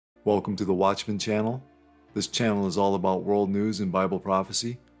Welcome to the Watchman channel. This channel is all about world news and Bible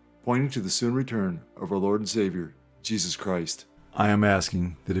prophecy, pointing to the soon return of our Lord and Savior, Jesus Christ. I am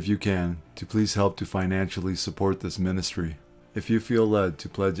asking that if you can, to please help to financially support this ministry. If you feel led to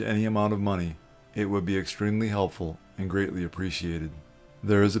pledge any amount of money, it would be extremely helpful and greatly appreciated.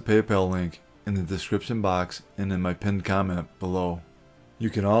 There is a PayPal link in the description box and in my pinned comment below. You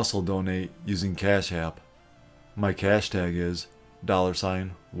can also donate using Cash App. My cash tag is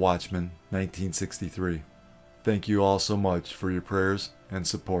 $Watchman1963. Thank you all so much for your prayers and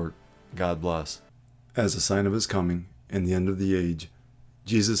support. God bless. As a sign of his coming and the end of the age,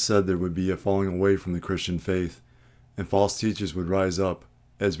 Jesus said there would be a falling away from the Christian faith, and false teachers would rise up,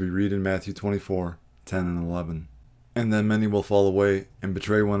 as we read in Matthew 24:10 and 11. And then many will fall away and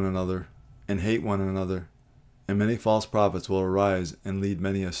betray one another and hate one another, and many false prophets will arise and lead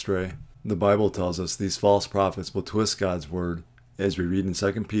many astray. The Bible tells us these false prophets will twist God's word, as we read in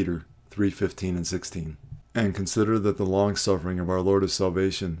 2 Peter 3:15 and 16. And consider that the long-suffering of our Lord is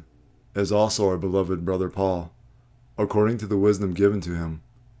salvation, as also our beloved brother Paul, according to the wisdom given to him,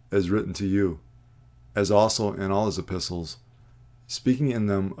 as written to you, as also in all his epistles, speaking in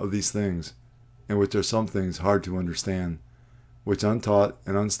them of these things, in which are some things hard to understand, which untaught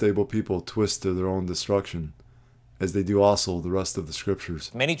and unstable people twist to their own destruction, as they do also the rest of the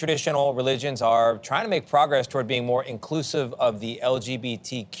scriptures. Many traditional religions are trying to make progress toward being more inclusive of the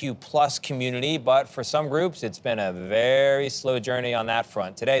LGBTQ plus community, but for some groups, it's been a very slow journey on that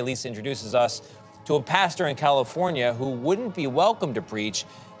front. Today, Lisa introduces us to a pastor in California who wouldn't be welcome to preach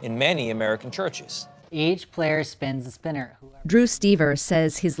in many American churches. Each player spins a spinner. Drew Stever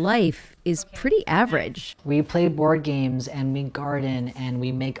says his life is pretty average. We play board games and we garden and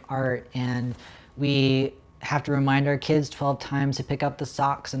we make art and we have to remind our kids 12 times to pick up the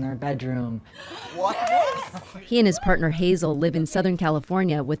socks in their bedroom. What? He and his partner Hazel live in Southern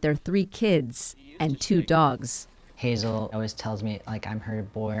California with their 3 kids and 2 dogs. Hazel always tells me like I'm her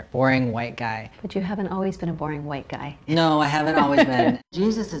boring white guy. But you haven't always been a boring white guy. No, I haven't always been.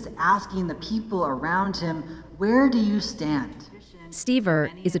 Jesus is asking the people around him, where do you stand? Stever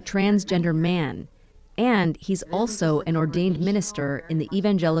is a transgender man, and he's also an ordained minister in the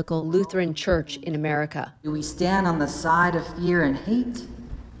Evangelical Lutheran Church in America. Do we stand on the side of fear and hate?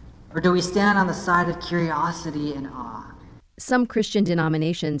 Or do we stand on the side of curiosity and awe? Some Christian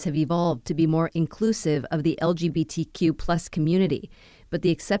denominations have evolved to be more inclusive of the LGBTQ plus community, but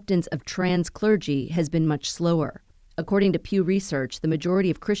the acceptance of trans clergy has been much slower. According to Pew Research, the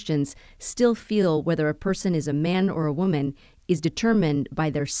majority of Christians still feel whether a person is a man or a woman is determined by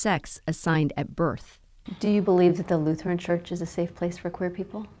their sex assigned at birth. Do you believe that the Lutheran Church is a safe place for queer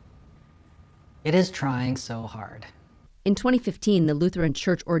people? It is trying so hard. In 2015, the Lutheran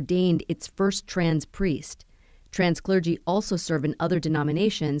Church ordained its first trans priest. Trans clergy also serve in other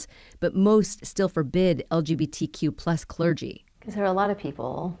denominations, but most still forbid LGBTQ plus clergy. Because there are a lot of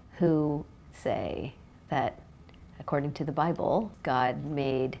people who say that, according to the Bible, God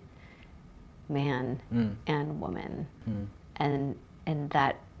made man and woman, and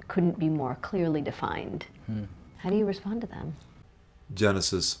that couldn't be more clearly defined. How do you respond to them?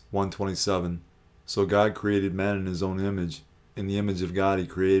 Genesis 1:27. So God created man in his own image. In the image of God he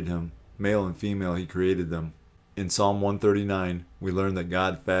created him. Male and female he created them. In Psalm 139, we learn that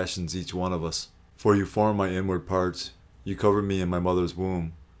God fashions each one of us. For you formed my inward parts. You covered me in my mother's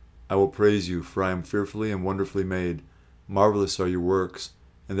womb. I will praise you, for I am fearfully and wonderfully made. Marvelous are your works,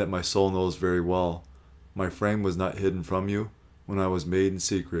 and that my soul knows very well. My frame was not hidden from you when I was made in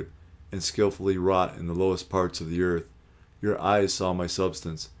secret, and skillfully wrought in the lowest parts of the earth. Your eyes saw my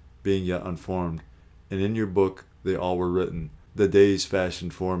substance, being yet unformed, and in your book they all were written, the days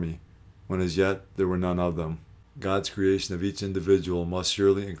fashioned for me, when as yet there were none of them. God's creation of each individual must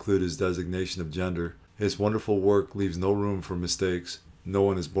surely include his designation of gender. His wonderful work leaves no room for mistakes. No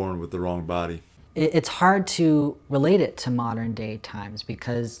one is born with the wrong body. It's hard to relate it to modern day times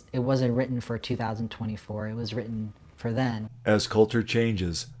because it wasn't written for 2024. It was written for then. As culture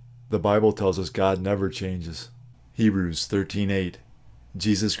changes, the Bible tells us God never changes. Hebrews 13:8.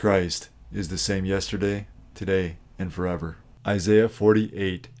 Jesus Christ is the same yesterday, today, and forever. Isaiah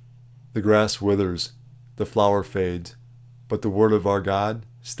 40:8. The grass withers, the flower fades, but the word of our God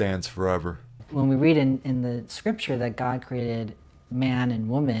stands forever. When we read in the scripture that God created man and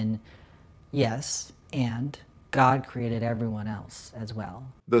woman, yes, and God created everyone else as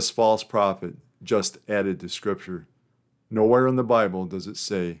well. This false prophet just added to scripture. Nowhere in the Bible does it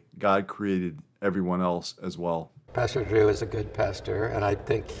say God created everyone else as well. Pastor Drew is a good pastor, and I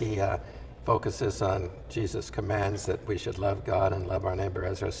think he focuses on Jesus' commands that we should love God and love our neighbor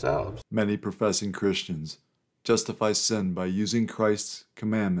as ourselves. Many professing Christians justify sin by using Christ's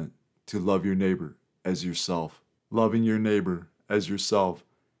commandment to love your neighbor as yourself. Loving your neighbor as yourself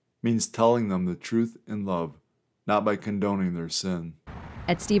means telling them the truth in love, not by condoning their sin.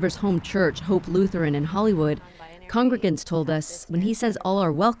 At Stever's home church, Hope Lutheran in Hollywood, congregants told us when he says all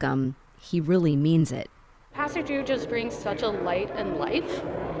are welcome, he really means it. Pastor Drew just brings such a light and life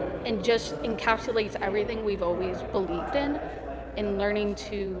and just encapsulates everything we've always believed in learning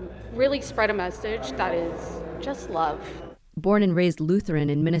to really spread a message that is just love. Born and raised Lutheran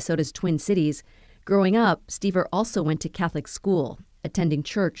in Minnesota's Twin Cities, growing up, Stever also went to Catholic school, attending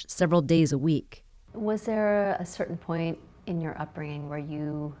church several days a week. Was there a certain point in your upbringing where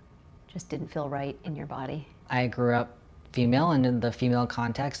you just didn't feel right in your body? I grew up female and in the female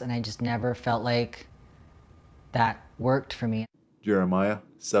context, and I just never felt like that worked for me. Jeremiah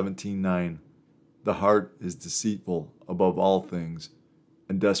 17:9. The heart is deceitful above all things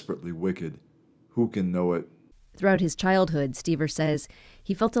and desperately wicked. Who can know it? Throughout his childhood, Stever says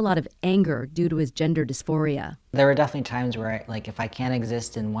he felt a lot of anger due to his gender dysphoria. There were definitely times where, if I can't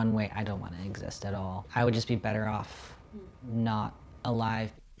exist in one way, I don't want to exist at all. I would just be better off not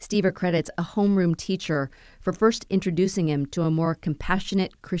alive. Stever credits a homeroom teacher for first introducing him to a more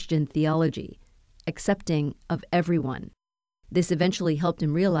compassionate Christian theology, accepting of everyone. This eventually helped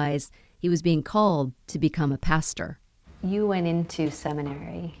him realize he was being called to become a pastor. You went into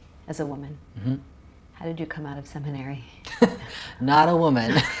seminary as a woman. Mm-hmm. How did you come out of seminary? Not a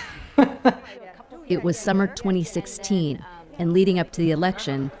woman. It was summer 2016, and leading up to the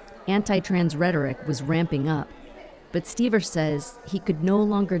election, anti-trans rhetoric was ramping up. But Stever says he could no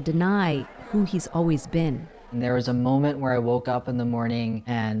longer deny who he's always been. And there was a moment where I woke up in the morning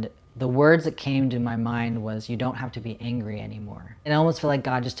and the words that came to my mind was, you don't have to be angry anymore. It almost felt like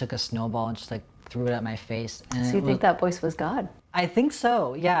God just took a snowball and just threw it at my face. And So you think that voice was God? I think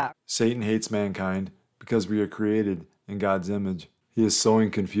so, yeah. Satan hates mankind because we are created in God's image. He is sowing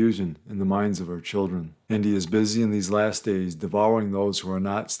confusion in the minds of our children, and he is busy in these last days devouring those who are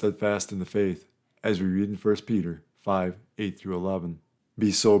not steadfast in the faith, as we read in 1 Peter 5:8-11.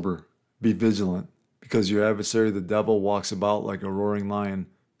 Be sober, be vigilant, because your adversary the devil walks about like a roaring lion,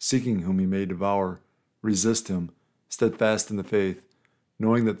 seeking whom he may devour. Resist him, steadfast in the faith,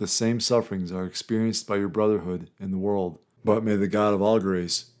 knowing that the same sufferings are experienced by your brotherhood in the world. But may the God of all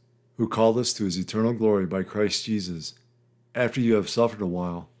grace, who called us to his eternal glory by Christ Jesus, after you have suffered a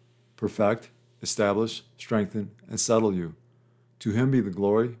while, perfect, establish, strengthen, and settle you. To him be the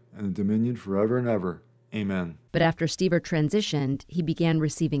glory and the dominion forever and ever. Amen. But after Stever transitioned, he began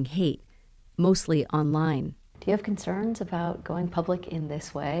receiving hate, mostly online. Do you have concerns about going public in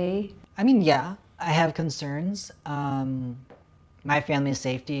this way? I mean, yeah, I have concerns. My family's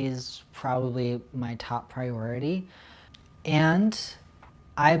safety is probably my top priority. And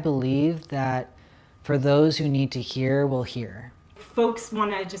I believe that for those who need to hear will hear. Folks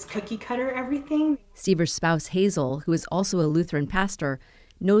want to just cookie cutter everything. Stever's spouse, Hazel, who is also a Lutheran pastor,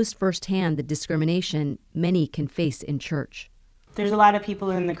 knows firsthand the discrimination many can face in church. There's a lot of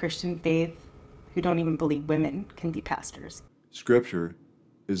people in the Christian faith who don't even believe women can be pastors. Scripture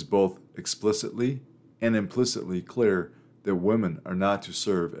is both explicitly and implicitly clear that women are not to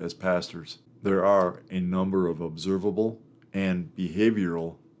serve as pastors. There are a number of observable and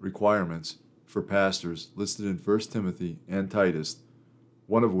behavioral requirements for pastors listed in 1 Timothy and Titus,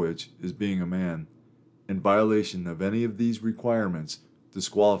 one of which is being a man. In violation of any of these requirements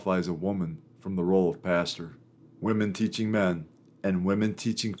disqualifies a woman from the role of pastor. Women teaching men and women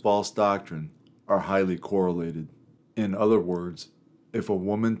teaching false doctrine are highly correlated. In other words, if a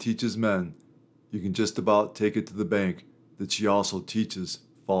woman teaches men, you can just about take it to the bank that she also teaches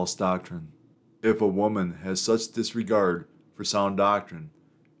false doctrine. If a woman has such disregard for sound doctrine,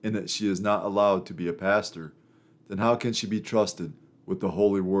 in that she is not allowed to be a pastor, then how can she be trusted with the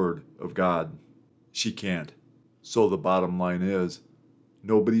holy word of God? She can't. So the bottom line is,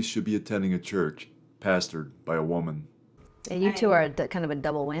 nobody should be attending a church pastored by a woman. Yeah, you two are kind of a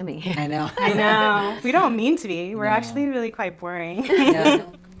double whammy. I know. I know. We don't mean to be. We're actually really quite boring. Yeah.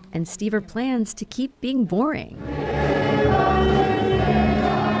 And Stever plans to keep being boring.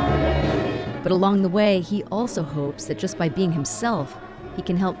 But along the way, he also hopes that just by being himself, he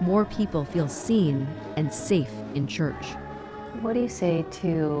can help more people feel seen and safe in church. What do you say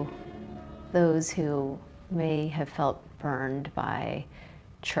to those who may have felt burned by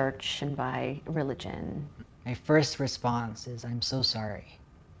church and by religion? My first response is, I'm so sorry.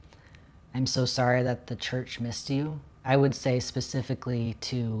 I'm so sorry that the church missed you. I would say specifically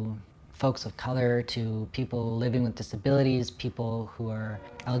to folks of color, to people living with disabilities, people who are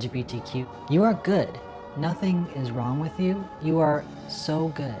LGBTQ. You are good. Nothing is wrong with you. You are so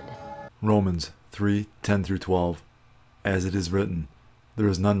good. Romans 3:10 through 12. As it is written, there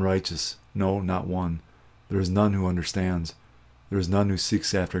is none righteous, no, not one. There is none who understands. There is none who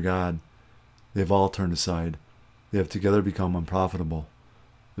seeks after God. They have all turned aside. They have together become unprofitable.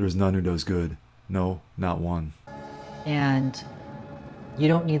 There is none who does good, no, not one. And you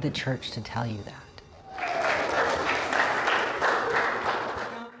don't need the church to tell you that.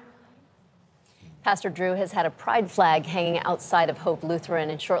 Pastor Drew has had a pride flag hanging outside of Hope Lutheran,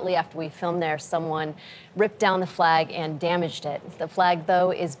 and shortly after we filmed there, someone ripped down the flag and damaged it. The flag,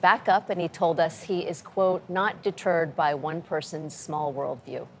 though, is back up, and he told us he is, quote, not deterred by one person's small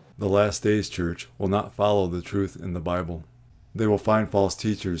worldview. The Last Days Church will not follow the truth in the Bible. They will find false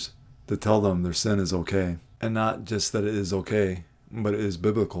teachers to tell them their sin is okay, and not just that it is okay, but it is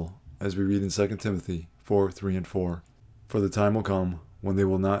biblical, as we read in 2 Timothy 4:3 and 4. For the time will come when they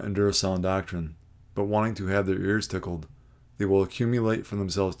will not endure sound doctrine, but wanting to have their ears tickled, they will accumulate for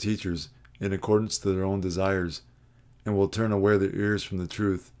themselves teachers in accordance to their own desires, and will turn away their ears from the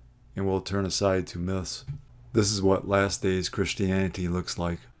truth, and will turn aside to myths. This is what last days Christianity looks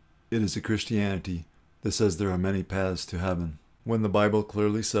like. It is a Christianity that says there are many paths to heaven, when the Bible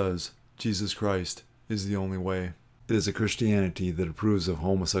clearly says Jesus Christ is the only way. It is a Christianity that approves of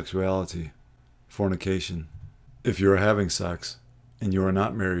homosexuality, fornication. If you are having sex, and you are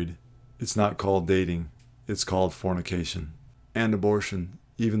not married, it's not called dating, it's called fornication. And abortion,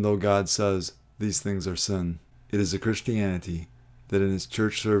 even though God says these things are sin. It is a Christianity that in its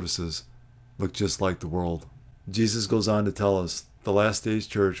church services look just like the world. Jesus goes on to tell us the last days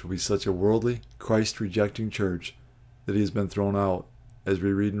church will be such a worldly, Christ-rejecting church that he has been thrown out, as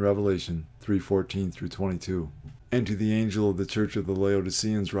we read in Revelation 3:14 through 22. And to the angel of the church of the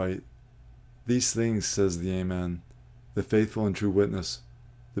Laodiceans write, these things says the Amen, the faithful and true witness,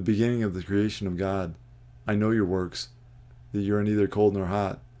 the beginning of the creation of God. I know your works, that you are neither cold nor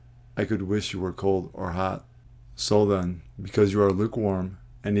hot. I could wish you were cold or hot. So then, because you are lukewarm,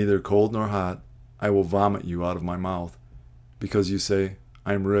 and neither cold nor hot, I will vomit you out of my mouth. Because you say,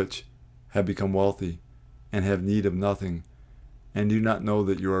 I am rich, have become wealthy, and have need of nothing, and do not know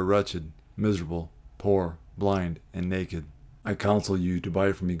that you are wretched, miserable, poor, blind, and naked. I counsel you to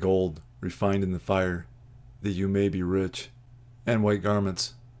buy from me gold, refined in the fire, that you may be rich, and white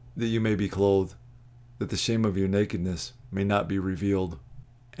garments, that you may be clothed, that the shame of your nakedness may not be revealed,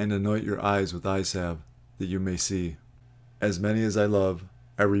 and anoint your eyes with eye salve, that you may see. As many as I love,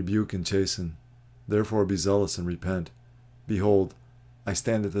 I rebuke and chasten. Therefore be zealous and repent. Behold, I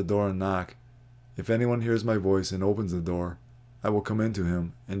stand at the door and knock. If anyone hears my voice and opens the door, I will come into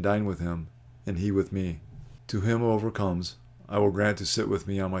him and dine with him, and he with me. To him who overcomes, I will grant to sit with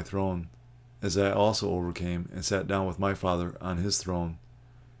me on my throne, as I also overcame and sat down with my Father on his throne.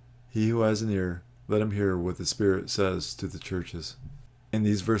 He who has an ear, let him hear what the Spirit says to the churches. In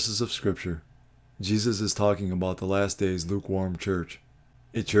these verses of Scripture, Jesus is talking about the last days lukewarm church,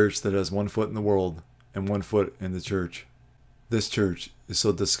 a church that has one foot in the world and one foot in the church. This church is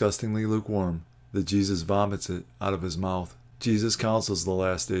so disgustingly lukewarm that Jesus vomits it out of his mouth. Jesus counsels the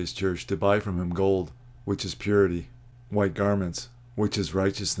last days church to buy from him gold, which is purity, white garments, which is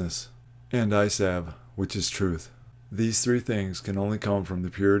righteousness, and eye salve, which is truth. These three things can only come from the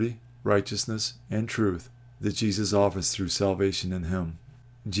purity, righteousness, and truth that Jesus offers through salvation in him.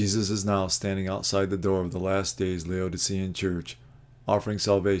 Jesus is now standing outside the door of the last days Laodicean church, offering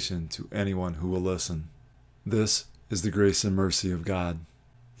salvation to anyone who will listen. This is the grace and mercy of God.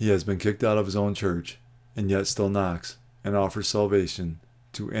 He has been kicked out of his own church, and yet still knocks and offers salvation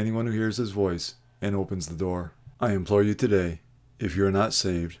to anyone who hears his voice and opens the door. I implore you today, if you are not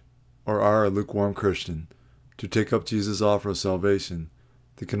saved, or are a lukewarm Christian, to take up Jesus' offer of salvation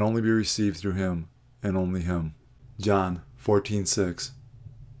that can only be received through him and only him. John 14:6.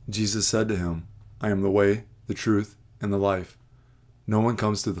 Jesus said to him, I am the way, the truth, and the life. No one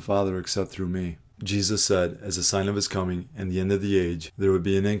comes to the Father except through me. Jesus said, as a sign of his coming and the end of the age, there would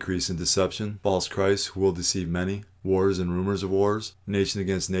be an increase in deception, false Christs who will deceive many, wars and rumors of wars, nation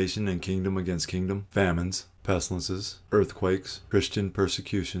against nation and kingdom against kingdom, famines, pestilences, earthquakes, Christian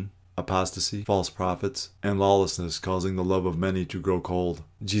persecution, apostasy, false prophets, and lawlessness, causing the love of many to grow cold.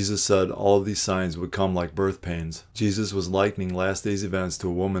 Jesus said all of these signs would come like birth pains. Jesus was likening last days events to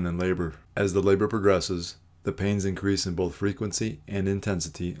a woman in labor. As the labor progresses, the pains increase in both frequency and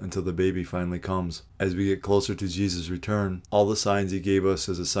intensity until the baby finally comes. As we get closer to Jesus' return, all the signs he gave us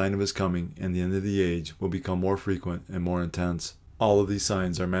as a sign of his coming and the end of the age will become more frequent and more intense. All of these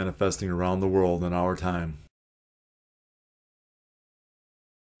signs are manifesting around the world in our time.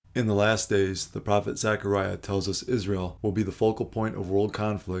 In the last days, the prophet Zechariah tells us Israel will be the focal point of world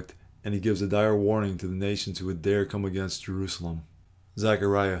conflict, and he gives a dire warning to the nations who would dare come against Jerusalem.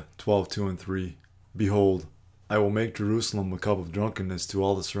 Zechariah 12:2 and 3. Behold, I will make Jerusalem a cup of drunkenness to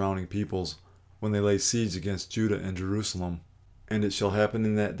all the surrounding peoples, when they lay siege against Judah and Jerusalem. And it shall happen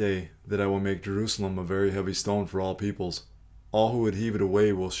in that day that I will make Jerusalem a very heavy stone for all peoples. All who would heave it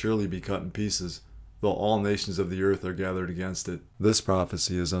away will surely be cut in pieces, though all nations of the earth are gathered against it. This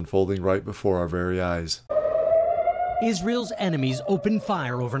prophecy is unfolding right before our very eyes. Israel's enemies opened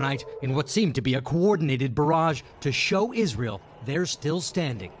fire overnight in what seemed to be a coordinated barrage to show Israel they're still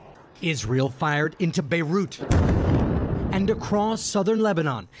standing. Israel fired into Beirut and across southern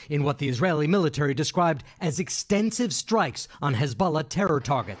Lebanon in what the Israeli military described as extensive strikes on Hezbollah terror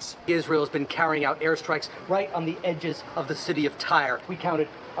targets. Israel has been carrying out airstrikes right on the edges of the city of Tyre. We counted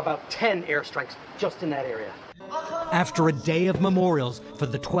about 10 airstrikes just in that area. After a day of memorials for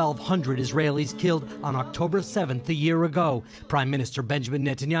the 1,200 Israelis killed on October 7th a year ago, Prime Minister Benjamin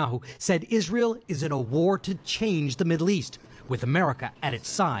Netanyahu said Israel is in a war to change the Middle East, with America at its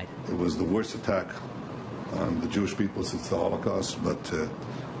side. It was the worst attack on the Jewish people since the Holocaust, but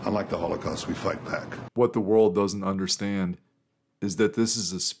unlike the Holocaust, we fight back. What the world doesn't understand is that this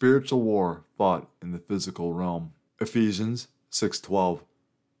is a spiritual war fought in the physical realm. Ephesians 6:12.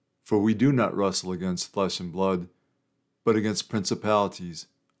 For we do not wrestle against flesh and blood, but against principalities,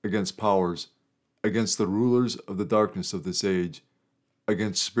 against powers, against the rulers of the darkness of this age,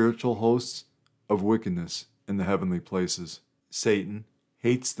 against spiritual hosts of wickedness in the heavenly places. Satan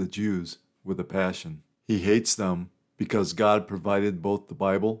hates the Jews with a passion. He hates them because God provided both the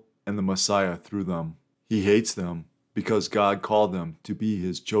Bible and the Messiah through them. He hates them because God called them to be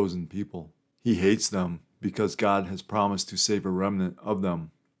his chosen people. He hates them because God has promised to save a remnant of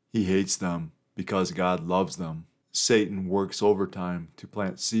them. He hates them because God loves them. Satan works overtime to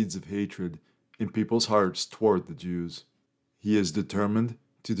plant seeds of hatred in people's hearts toward the Jews. He is determined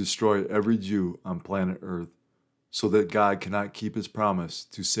to destroy every Jew on planet Earth so that God cannot keep his promise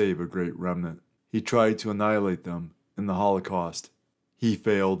to save a great remnant. He tried to annihilate them in the Holocaust. He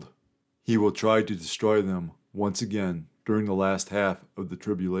failed. He will try to destroy them once again during the last half of the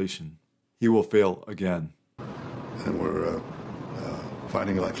tribulation. He will fail again. And we're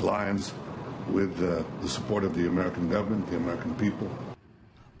fighting like lions with the support of the American government, the American people.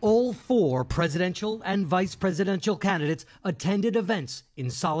 All 4 presidential and vice presidential candidates attended events in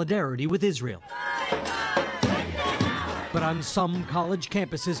solidarity with Israel. But on some college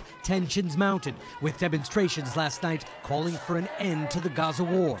campuses, tensions mounted, with demonstrations last night calling for an end to the Gaza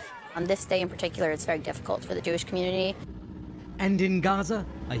war. On this day in particular, it's very difficult for the Jewish community. And in Gaza,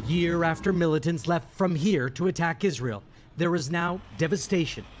 a year after militants left from here to attack Israel, there is now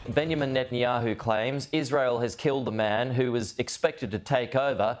devastation. Benjamin Netanyahu claims Israel has killed the man who was expected to take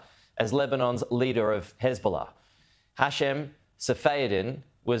over as Lebanon's leader of Hezbollah. Hashem Safieddin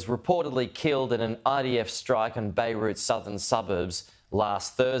was reportedly killed in an IDF strike on Beirut's southern suburbs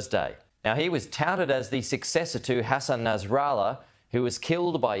last Thursday. Now, he was touted as the successor to Hassan Nasrallah, who was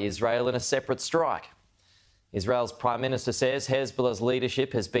killed by Israel in a separate strike. Israel's Prime Minister says Hezbollah's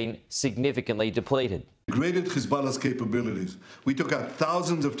leadership has been significantly depleted. Degraded Hezbollah's capabilities. We took out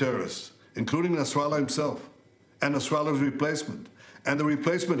thousands of terrorists, including Nasrallah himself, and Nasrallah's replacement, and the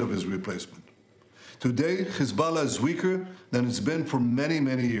replacement of his replacement. Today, Hezbollah is weaker than it's been for many,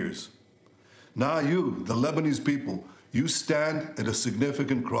 many years. Now you, the Lebanese people, you stand at a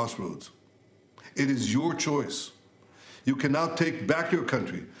significant crossroads. It is your choice. You can now take back your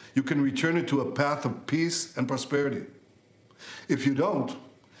country. You can return it to a path of peace and prosperity. If you don't,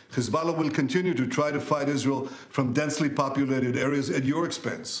 Hezbollah will continue to try to fight Israel from densely populated areas at your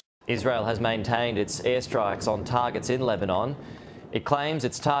expense. Israel has maintained its airstrikes on targets in Lebanon. It claims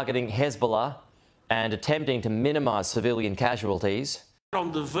it's targeting Hezbollah and attempting to minimize civilian casualties.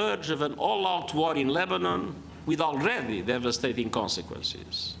 On the verge of an all-out war in Lebanon with already devastating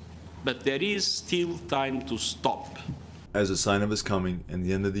consequences. But there is still time to stop. As a sign of his coming and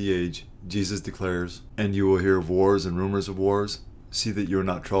the end of the age, Jesus declares, "And you will hear of wars and rumors of wars. See that you are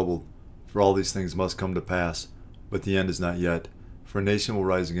not troubled, for all these things must come to pass, but the end is not yet. For nation will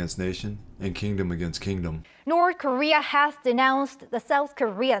rise against nation, and kingdom against kingdom." North Korea has denounced the South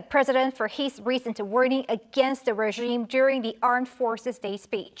Korean president for his recent warning against the regime during the Armed Forces Day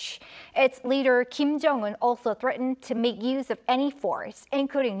speech. Its leader Kim Jong-un also threatened to make use of any force,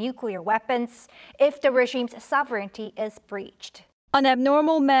 including nuclear weapons, if the regime's sovereignty is breached. An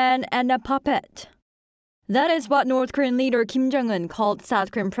abnormal man and a puppet. That is what North Korean leader Kim Jong-un called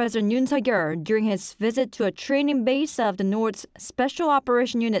South Korean President Yoon Suk-yeol during his visit to a training base of the North's Special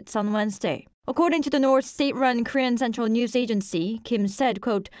Operation Units on Wednesday. According to the North's state-run Korean Central News Agency, Kim said,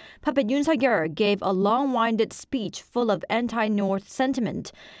 quote, "Puppet Yoon Suk-yeol gave a long-winded speech full of anti-North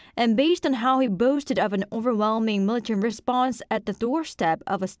sentiment and based on how he boasted of an overwhelming military response at the doorstep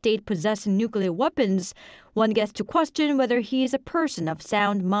of a state possessing nuclear weapons, one gets to question whether he is a person of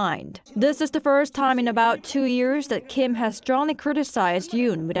sound mind. This is the first time in about 2 years that Kim has strongly criticized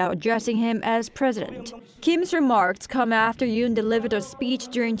Yoon without addressing him as president. Kim's remarks come after Yoon delivered a speech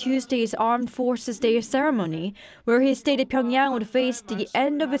during Tuesday's Armed Forces Day ceremony, where he stated Pyongyang would face the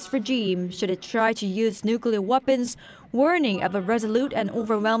end of its regime should it try to use nuclear weapons, warning of a resolute and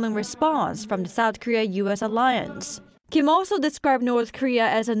overwhelming response from the South Korea-US alliance. Kim also described North Korea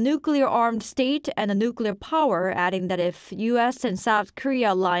as a nuclear-armed state and a nuclear power, adding that if U.S. and South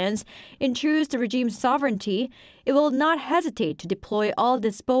Korea alliance intrudes the regime's sovereignty, it will not hesitate to deploy all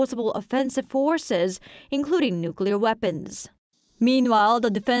disposable offensive forces, including nuclear weapons. Meanwhile, the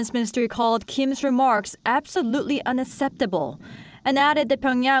defense ministry called Kim's remarks absolutely unacceptable and added that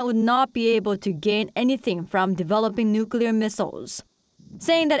Pyongyang would not be able to gain anything from developing nuclear missiles.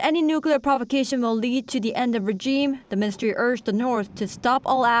 Saying that any nuclear provocation will lead to the end of regime, the ministry urged the North to stop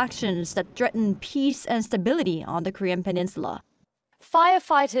all actions that threaten peace and stability on the Korean peninsula.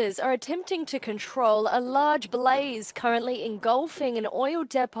 Firefighters are attempting to control a large blaze currently engulfing an oil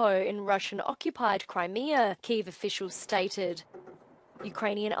depot in Russian-occupied Crimea, Kyiv officials stated.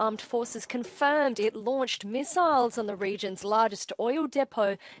 Ukrainian armed forces confirmed it launched missiles on the region's largest oil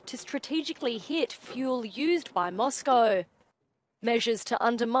depot to strategically hit fuel used by Moscow. Measures to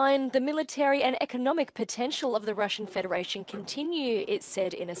undermine the military and economic potential of the Russian Federation continue, it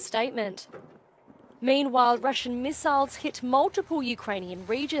said in a statement. Meanwhile, Russian missiles hit multiple Ukrainian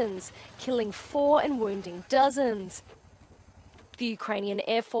regions, killing 4 and wounding dozens. The Ukrainian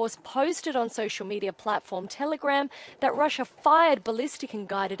Air Force posted on social media platform Telegram that Russia fired ballistic and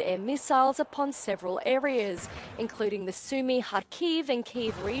guided air missiles upon several areas, including the Sumy, Kharkiv and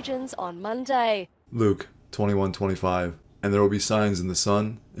Kyiv regions on Monday. Luke 21:25. And there will be signs in the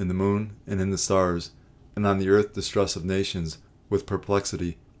sun, in the moon, and in the stars, and on the earth distress of nations, with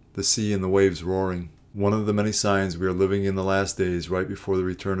perplexity, the sea and the waves roaring. One of the many signs we are living in the last days right before the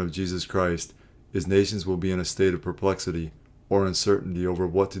return of Jesus Christ is nations will be in a state of perplexity or uncertainty over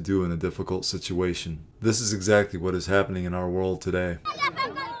what to do in a difficult situation. This is exactly what is happening in our world today.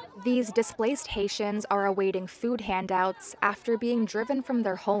 These displaced Haitians are awaiting food handouts after being driven from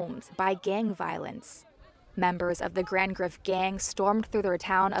their homes by gang violence. Members of the Grand Griffe gang stormed through their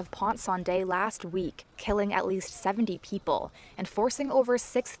town of Pont-Sondé last week, killing at least 70 people and forcing over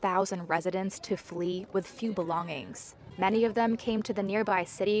 6,000 residents to flee with few belongings. Many of them came to the nearby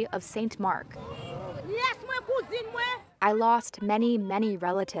city of Saint-Marc. I lost many, many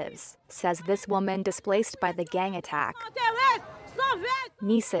relatives, says this woman displaced by the gang attack.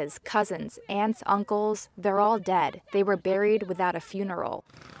 Nieces, cousins, aunts, uncles, they're all dead. They were buried without a funeral.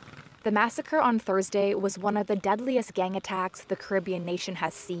 The massacre on Thursday was one of the deadliest gang attacks the Caribbean nation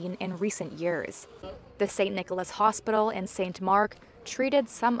has seen in recent years. The St. Nicholas Hospital in St. Marc treated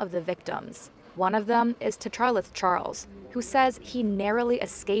some of the victims. One of them is T'Charlith Charles, who says he narrowly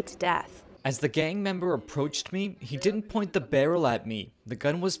escaped death. As the gang member approached me, he didn't point the barrel at me. The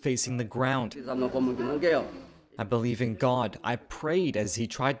gun was facing the ground. I believe in God. I prayed as he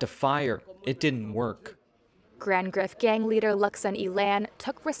tried to fire. It didn't work. Grand Griffe gang leader Luxon Ilan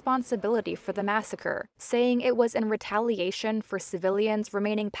took responsibility for the massacre, saying it was in retaliation for civilians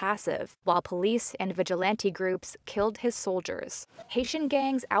remaining passive, while police and vigilante groups killed his soldiers. Haitian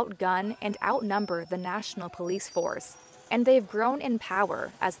gangs outgun and outnumber the national police force, and they've grown in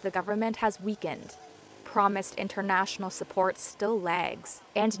power as the government has weakened. Promised international support still lags,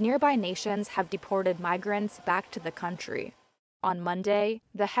 and nearby nations have deported migrants back to the country. On Monday,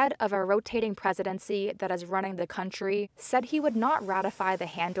 the head of a rotating presidency that is running the country said he would not ratify the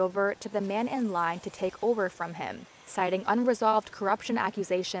handover to the man in line to take over from him, citing unresolved corruption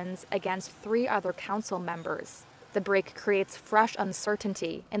accusations against 3 other council members. The break creates fresh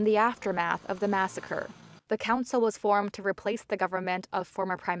uncertainty in the aftermath of the massacre. The council was formed to replace the government of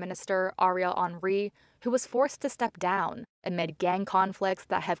former Prime Minister Ariel Henry, who was forced to step down amid gang conflicts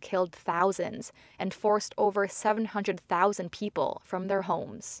that have killed thousands and forced over 700,000 people from their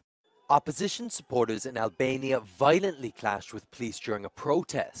homes. Opposition supporters in Albania violently clashed with police during a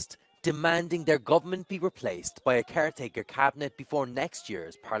protest, demanding their government be replaced by a caretaker cabinet before next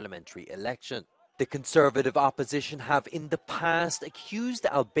year's parliamentary election. The conservative opposition have in the past accused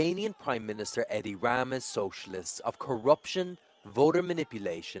Albanian Prime Minister Edi Rama's socialists of corruption, voter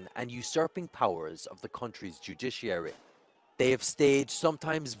manipulation and usurping powers of the country's judiciary. They have staged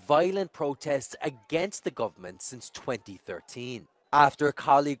sometimes violent protests against the government since 2013. After a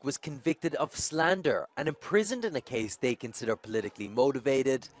colleague was convicted of slander and imprisoned in a case they consider politically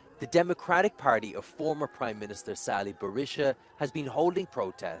motivated, The Democratic Party of former Prime Minister Sali Berisha has been holding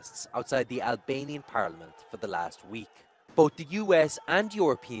protests outside the Albanian parliament for the last week. Both the US and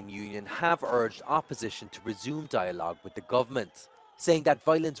European Union have urged opposition to resume dialogue with the government, saying that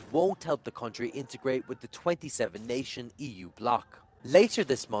violence won't help the country integrate with the 27-nation EU bloc. Later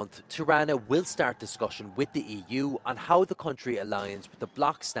this month, Tirana will start discussion with the EU on how the country aligns with the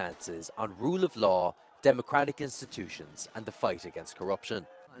bloc's stances on rule of law, democratic institutions and the fight against corruption.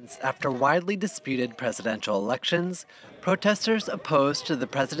 After widely disputed presidential elections, protesters opposed to the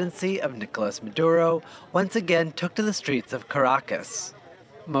presidency of Nicolas Maduro once again took to the streets of Caracas.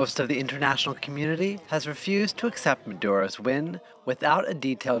 Most of the international community has refused to accept Maduro's win without a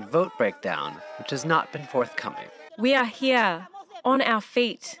detailed vote breakdown, which has not been forthcoming. We are here, on our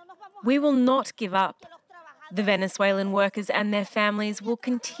feet. We will not give up. The Venezuelan workers and their families will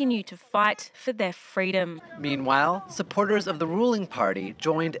continue to fight for their freedom. Meanwhile, supporters of the ruling party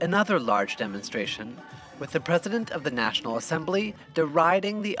joined another large demonstration, with the president of the National Assembly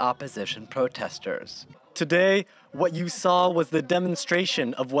deriding the opposition protesters. Today, what you saw was the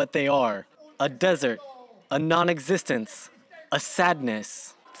demonstration of what they are: a desert, a non-existence, a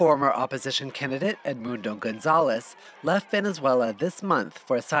sadness. Former opposition candidate Edmundo Gonzalez left Venezuela this month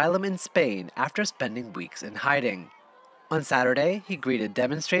for asylum in Spain after spending weeks in hiding. On Saturday, he greeted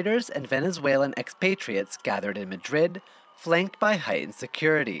demonstrators and Venezuelan expatriates gathered in Madrid, flanked by heightened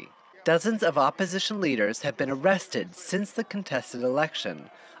security. Dozens of opposition leaders have been arrested since the contested election,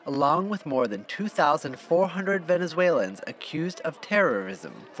 along with more than 2,400 Venezuelans accused of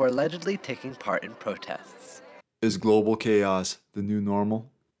terrorism for allegedly taking part in protests. Is global chaos the new normal?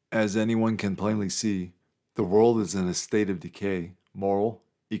 As anyone can plainly see, the world is in a state of decay, moral,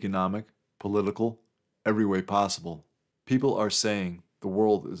 economic, political, every way possible. People are saying the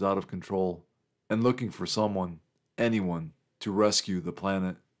world is out of control and looking for someone, anyone, to rescue the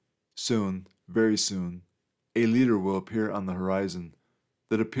planet. Soon, very soon, a leader will appear on the horizon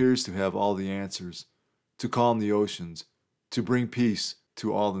that appears to have all the answers, to calm the oceans, to bring peace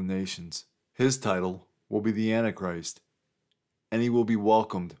to all the nations. His title will be the Antichrist, and he will be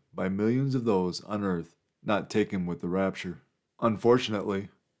welcomed by millions of those on earth not taken with the rapture. Unfortunately,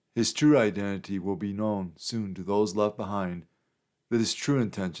 his true identity will be known soon to those left behind, that his true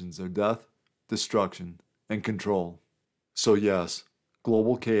intentions are death, destruction, and control. So yes,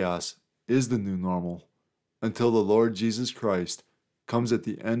 global chaos is the new normal, until the Lord Jesus Christ comes at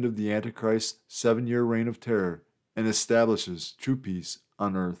the end of the Antichrist's 7-year reign of terror and establishes true peace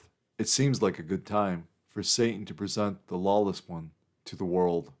on earth. It seems like a good time for Satan to present the lawless one to the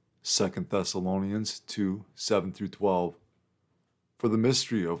world. 2 Thessalonians 2, 7-12. For the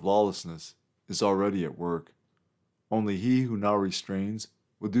mystery of lawlessness is already at work. Only he who now restrains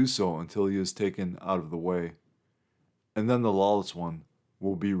will do so until he is taken out of the way. And then the lawless one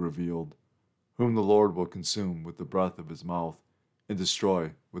will be revealed, whom the Lord will consume with the breath of his mouth and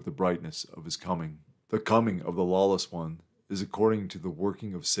destroy with the brightness of his coming. The coming of the lawless one is according to the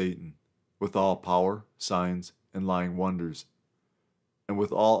working of Satan, with all power, signs, and lying wonders, and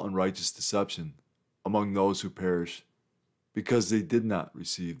with all unrighteous deception among those who perish, because they did not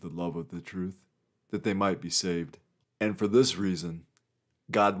receive the love of the truth, that they might be saved. And for this reason,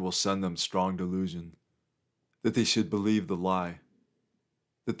 God will send them strong delusion, that they should believe the lie,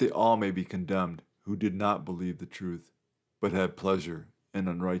 that they all may be condemned who did not believe the truth, but had pleasure in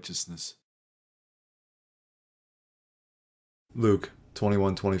unrighteousness. Luke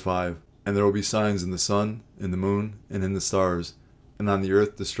 21:25. And there will be signs in the sun, in the moon, and in the stars, and on the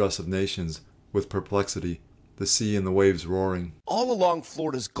earth distress of nations, with perplexity, the sea and the waves roaring. All along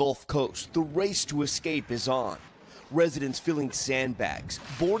Florida's Gulf Coast, the race to escape is on. Residents filling sandbags,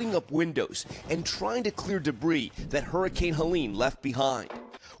 boarding up windows, and trying to clear debris that Hurricane Helene left behind.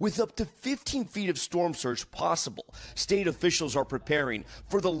 With up to 15 feet of storm surge possible, state officials are preparing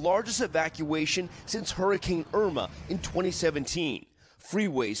for the largest evacuation since Hurricane Irma in 2017.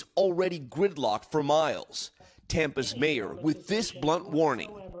 Freeways already gridlocked for miles. Tampa's mayor with this blunt warning.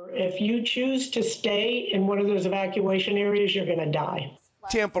 If you choose to stay in one of those evacuation areas, you're going to die.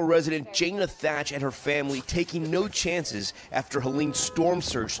 Tampa resident Jana Thatch and her family taking no chances after Helene's storm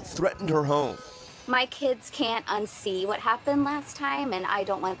surge threatened her home. My kids can't unsee what happened last time, and I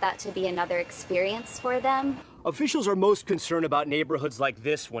don't want that to be another experience for them. Officials are most concerned about neighborhoods like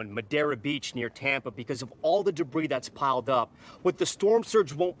this one, Madera Beach near Tampa, because of all the debris that's piled up. What the storm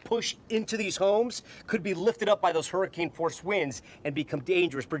surge won't push into these homes could be lifted up by those hurricane-force winds and become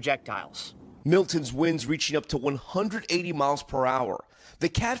dangerous projectiles. Milton's winds reaching up to 180 miles per hour. The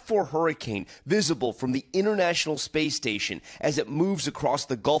Cat 4 hurricane visible from the International Space Station as it moves across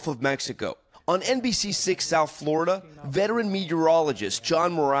the Gulf of Mexico. On NBC6 South Florida, veteran meteorologist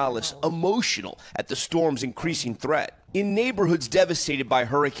John Morales emotional at the storm's increasing threat. In neighborhoods devastated by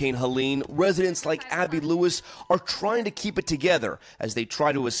Hurricane Helene, residents like Abby Lewis are trying to keep it together as they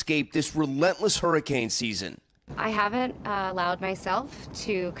try to escape this relentless hurricane season. I haven't allowed myself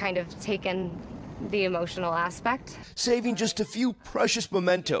to kind of take in the emotional aspect. Saving just a few precious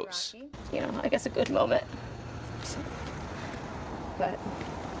mementos. You know, I guess a good moment. But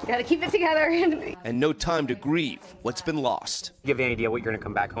you gotta keep it together. And no time to grieve what's been lost. Do you have any idea what you're gonna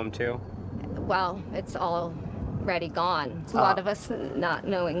come back home to? Well, it's already gone. A lot of us not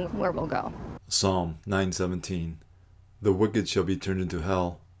knowing where we'll go. Psalm 9:17. The wicked shall be turned into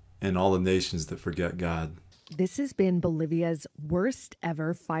hell, and all the nations that forget God. This has been Bolivia's worst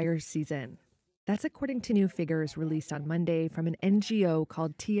ever fire season. That's according to new figures released on Monday from an NGO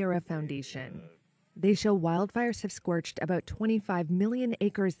called Tierra Foundation. They show wildfires have scorched about 25 million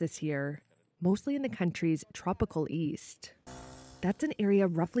acres this year, mostly in the country's tropical east. That's an area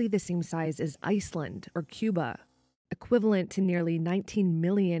roughly the same size as Iceland or Cuba, equivalent to nearly 19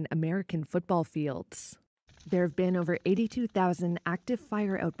 million American football fields. There have been over 82,000 active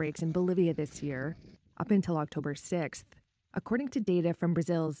fire outbreaks in Bolivia this year, up until October 6th, according to data from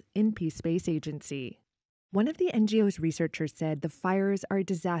Brazil's INPE space agency. One of the NGO's researchers said the fires are a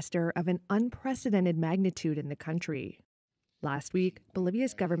disaster of an unprecedented magnitude in the country. Last week,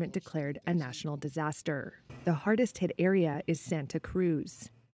 Bolivia's government declared a national disaster. The hardest hit area is Santa Cruz.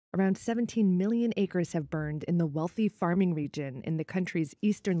 Around 17 million acres have burned in the wealthy farming region in the country's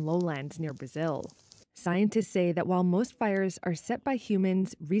eastern lowlands near Brazil. Scientists say that while most fires are set by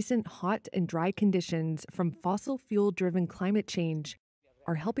humans, recent hot and dry conditions from fossil fuel-driven climate change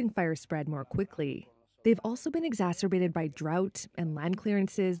are helping fires spread more quickly. They've also been exacerbated by drought and land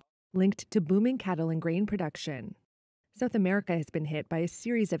clearances linked to booming cattle and grain production. South America has been hit by a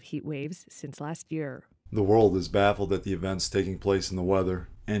series of heat waves since last year. The world is baffled at the events taking place in the weather,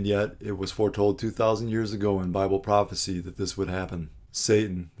 and yet it was foretold 2,000 years ago in Bible prophecy that this would happen.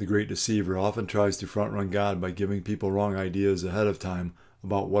 Satan, the great deceiver, often tries to front-run God by giving people wrong ideas ahead of time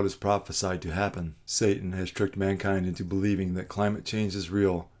about what is prophesied to happen. Satan has tricked mankind into believing that climate change is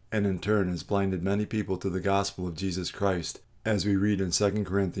real, and in turn has blinded many people to the gospel of Jesus Christ, as we read in 2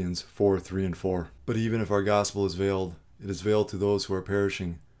 Corinthians 4:3 and 4. But even if our gospel is veiled, it is veiled to those who are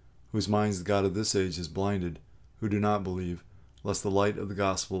perishing, whose minds the God of this age has blinded, who do not believe, lest the light of the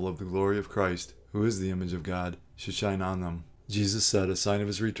gospel of the glory of Christ, who is the image of God, should shine on them. Jesus said a sign of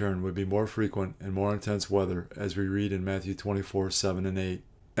his return would be more frequent and more intense weather, as we read in Matthew 24:7 and 8.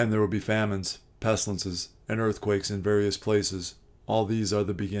 And there will be famines, pestilences, and earthquakes in various places. All these are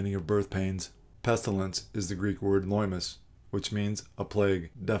the beginning of birth pains. Pestilence is the Greek word loimus, which means a plague.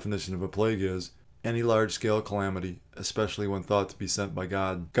 Definition of a plague is any large-scale calamity, especially when thought to be sent by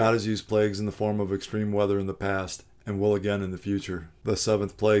God. God has used plagues in the form of extreme weather in the past, and will again in the future. The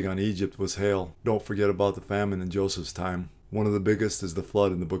 7th plague on Egypt was hail. Don't forget about the famine in Joseph's time. One of the biggest is the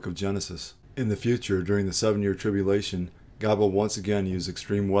flood in the book of Genesis. In the future, during the 7-year tribulation, God will once again use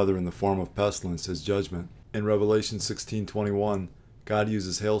extreme weather in the form of pestilence as judgment. In Revelation 16:21, God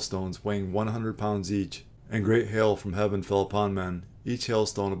uses hailstones weighing 100 pounds each, and great hail from heaven fell upon men, each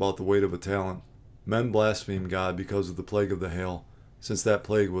hailstone about the weight of a talent. Men blasphemed God because of the plague of the hail, since that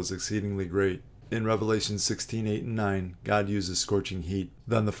plague was exceedingly great. In Revelation 16:8 and 9, God uses scorching heat.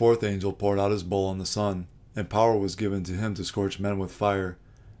 Then the 4th angel poured out his bowl on the sun, and power was given to him to scorch men with fire,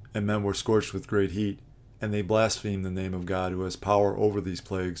 and men were scorched with great heat, and they blasphemed the name of God who has power over these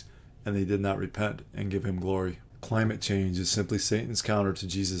plagues, and they did not repent and give him glory. Climate change is simply Satan's counter to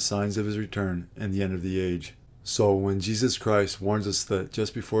Jesus' signs of his return and the end of the age. So when Jesus Christ warns us that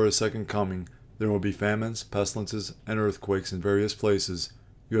just before his second coming there will be famines, pestilences, and earthquakes in various places,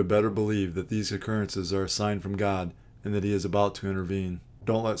 you had better believe that these occurrences are a sign from God and that he is about to intervene.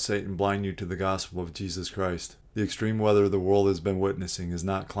 Don't let Satan blind you to the gospel of Jesus Christ. The extreme weather the world has been witnessing is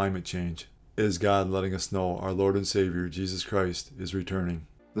not climate change. It is God letting us know our Lord and Savior, Jesus Christ, is returning.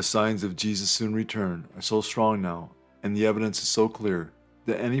 The signs of Jesus' soon return are so strong now, and the evidence is so clear,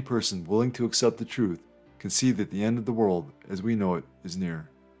 that any person willing to accept the truth can see that the end of the world, as we know it, is near.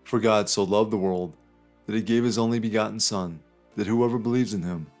 For God so loved the world, that he gave his only begotten Son, that whoever believes in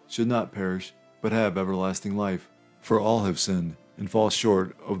him should not perish, but have everlasting life. For all have sinned, and fall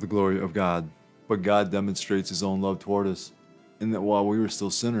short of the glory of God. But God demonstrates his own love toward us, in that while we were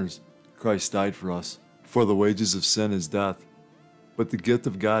still sinners, Christ died for us. For the wages of sin is death, but the gift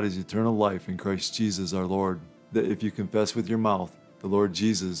of God is eternal life in Christ Jesus our Lord. That if you confess with your mouth the Lord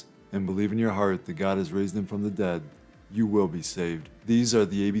Jesus, and believe in your heart that God has raised him from the dead, you will be saved. These are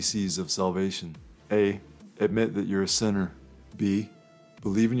the ABCs of salvation. A. Admit that you're a sinner. B.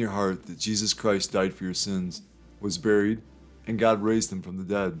 Believe in your heart that Jesus Christ died for your sins, was buried, and God raised him from the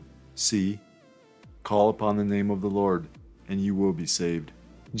dead. See, call upon the name of the Lord, and you will be saved.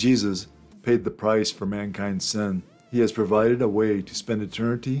 Jesus paid the price for mankind's sin. He has provided a way to spend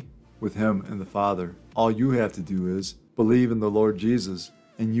eternity with him and the Father. All you have to do is believe in the Lord Jesus,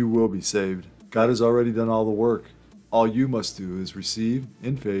 and you will be saved. God has already done all the work. All you must do is receive,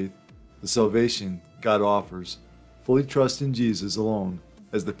 in faith, the salvation God offers. Fully trust in Jesus alone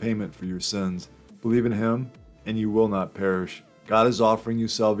as the payment for your sins. Believe in him, and you will not perish. God is offering you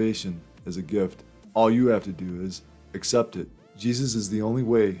salvation as a gift. All you have to do is accept it. Jesus is the only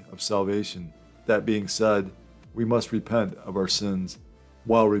way of salvation. That being said, we must repent of our sins.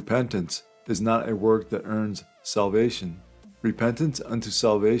 While repentance is not a work that earns salvation, repentance unto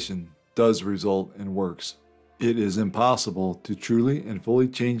salvation does result in works. It is impossible to truly and fully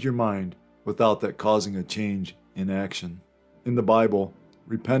change your mind without that causing a change in action. In the Bible,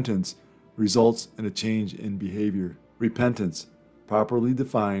 repentance results in a change in behavior. Repentance, properly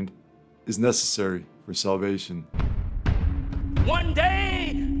defined, is necessary for salvation. One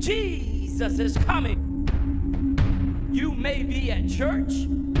day, Jesus is coming. You may be at church.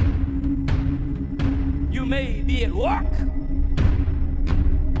 You may be at work.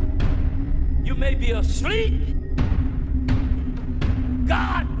 You may be asleep.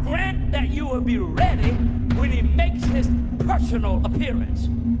 God grant that you will be ready when he makes his personal appearance.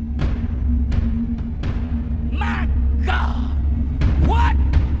 My God, what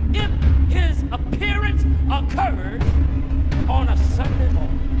if his appearance occurs on a Sunday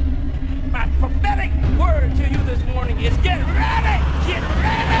morning? My prophetic word to you this morning is get ready! Get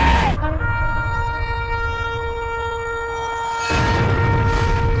ready!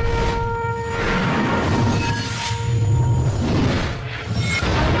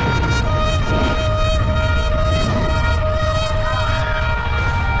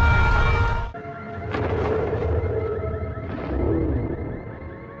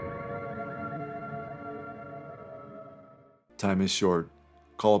 Time is short.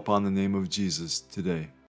 Call upon the name of Jesus today.